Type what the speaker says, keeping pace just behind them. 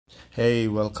Hey,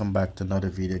 welcome back to another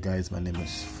video, guys. My name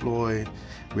is Floyd.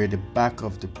 We're at the back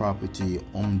of the property,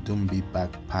 Umdumbi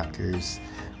Backpackers.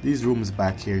 These rooms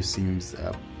back here seems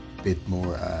a bit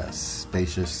more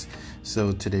spacious.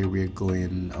 So today we're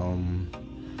going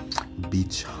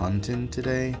beach hunting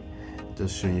today.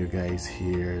 Just showing you guys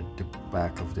here the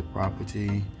back of the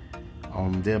property.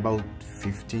 There are about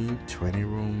 15-20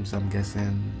 rooms, I'm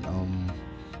guessing.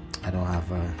 I don't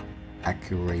have a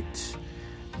accurate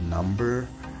number,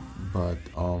 but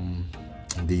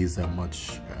these are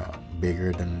much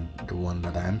bigger than the one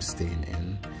that I'm staying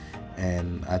in.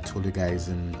 And I told you guys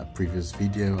in a previous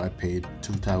video I paid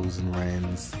 2,000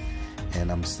 rands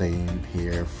and I'm staying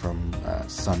here from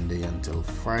Sunday until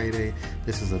Friday.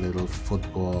 This is a little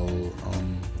football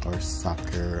or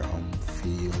soccer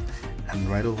field, and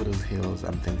right over those hills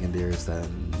I'm thinking there's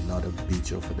another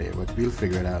beach over there, but we'll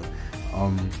figure it out.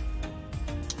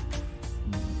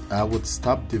 I would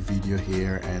stop the video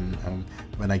here, and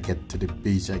when I get to the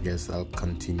beach I guess I'll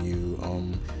continue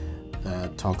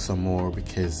talk some more,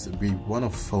 because we want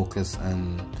to focus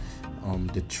on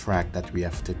the track that we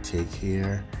have to take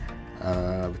here,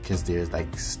 because there's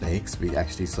like snakes. We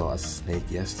actually saw a snake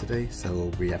yesterday,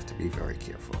 so we have to be very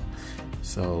careful.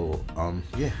 So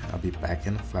yeah, I'll be back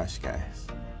in a flash, guys.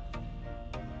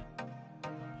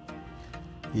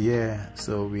 Yeah,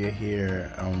 so we're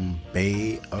here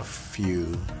Bay of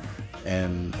Few,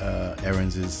 and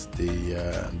Aaron's is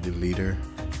the leader.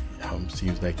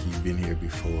 Seems like he's been here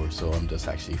before, so I'm just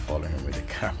actually following him with the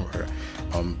camera.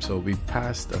 So we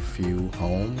passed a few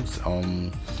homes.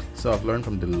 So I've learned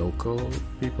from the local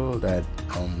people that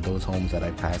those homes that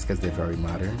I passed, because they're very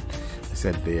modern, they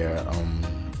said they're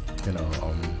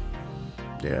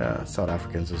they're South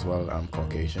Africans as well,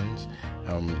 Caucasians.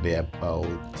 They're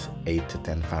about 8 to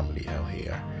 10 family out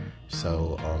here.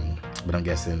 So but I'm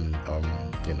guessing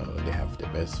they have the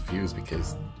best views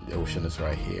because the ocean is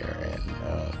right here,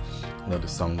 and the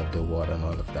sound of the water and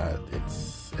all of that.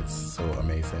 It's so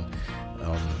amazing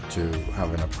to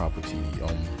having a property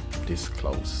this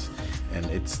close. And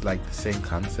it's like the same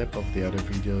concept of the other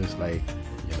video. It's like,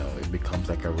 it becomes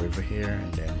like a river here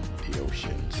and then the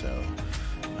ocean. So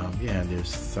yeah, and there's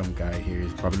some guy here,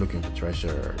 he's probably looking for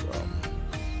treasure.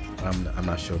 I'm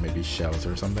not sure, maybe shells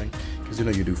or something, because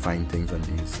you do find things on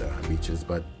these beaches.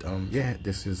 But yeah,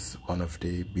 this is one of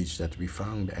the beach that we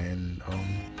found, and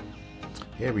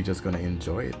yeah, we're just gonna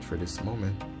enjoy it for this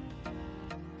moment.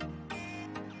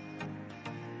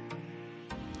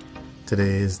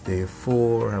 Today is day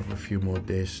 4. I have a few more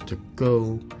days to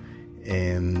go,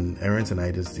 and Aaron and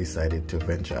I just decided to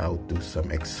venture out, do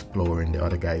some exploring. The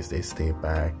other guys, they stay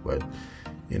back, but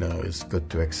it's good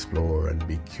to explore and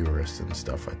be curious and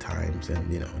stuff at times. And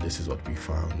this is what we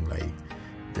found. Like,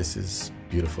 this is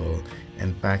beautiful.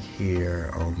 And back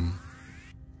here,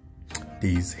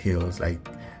 these hills, like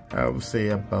I would say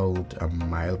about a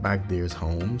mile back, there's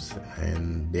homes,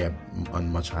 and they're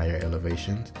on much higher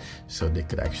elevations, so they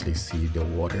could actually see the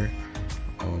water.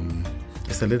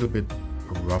 It's a little bit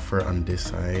rougher on this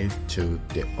side to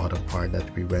the other part that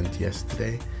we went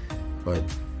yesterday, but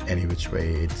any which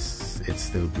way, it's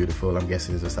still beautiful. I'm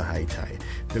guessing it's just a high tide.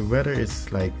 The weather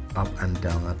is like up and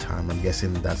down at time. I'm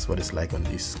guessing that's what it's like on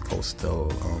these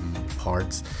coastal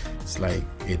parts. It's like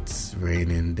it's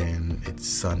raining, then it's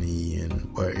sunny, and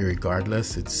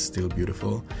regardless, it's still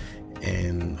beautiful.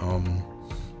 And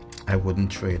I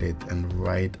wouldn't trade it. And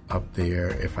right up there,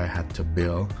 if I had to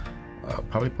build,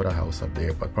 probably put a house up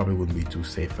there, but probably wouldn't be too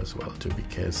safe as well too,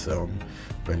 because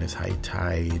when it's high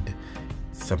tide,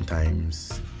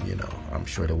 sometimes I'm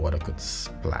sure the water could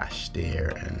splash there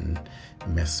and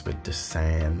mess with the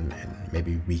sand and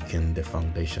maybe weaken the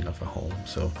foundation of a home.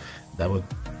 So that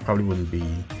probably wouldn't be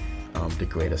the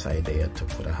greatest idea to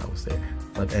put a house there.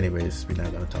 But anyways, we're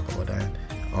not gonna talk about that.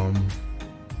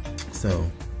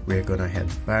 So we're gonna head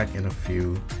back in a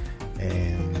few,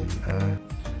 and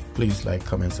please like,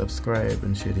 comment, subscribe,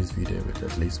 and share this video with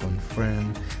at least one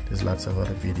friend. There's lots of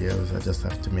other videos. I just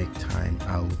have to make time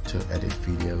out to edit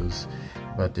videos,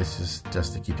 but this is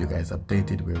just to keep you guys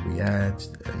updated where we at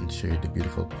and show you the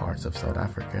beautiful parts of South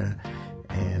Africa.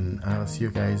 And I'll see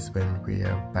you guys when we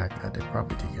are back at the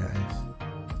property, guys.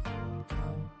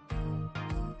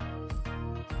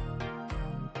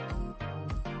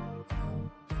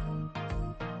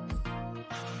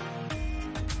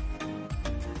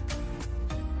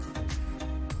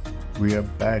 We are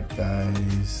back,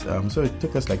 guys. So it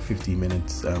took us like 15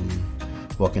 minutes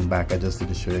walking back. I just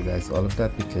didn't show you guys all of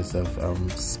that because of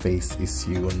space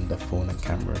issue on the phone and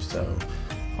camera. So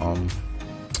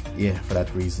yeah, for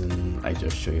that reason I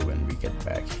just show you when we get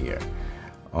back here.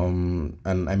 And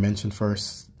I mentioned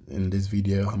first in this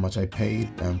video how much I paid.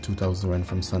 2,000 rand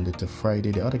from Sunday to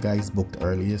Friday. The other guys booked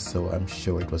earlier, so I'm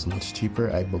sure it was much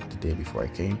cheaper. I booked the day before I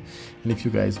came. And if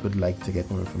you guys would like to get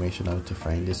more information on how to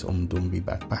find this Umdumbi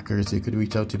backpackers, you could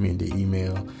reach out to me in the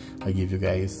email. I give you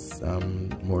guys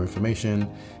more information.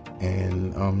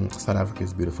 And South Africa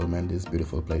is beautiful, man. There's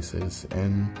beautiful places,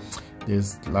 and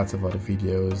there's lots of other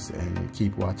videos, and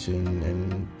keep watching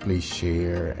and please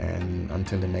share, and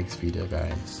until the next video,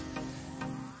 guys,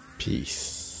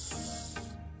 peace.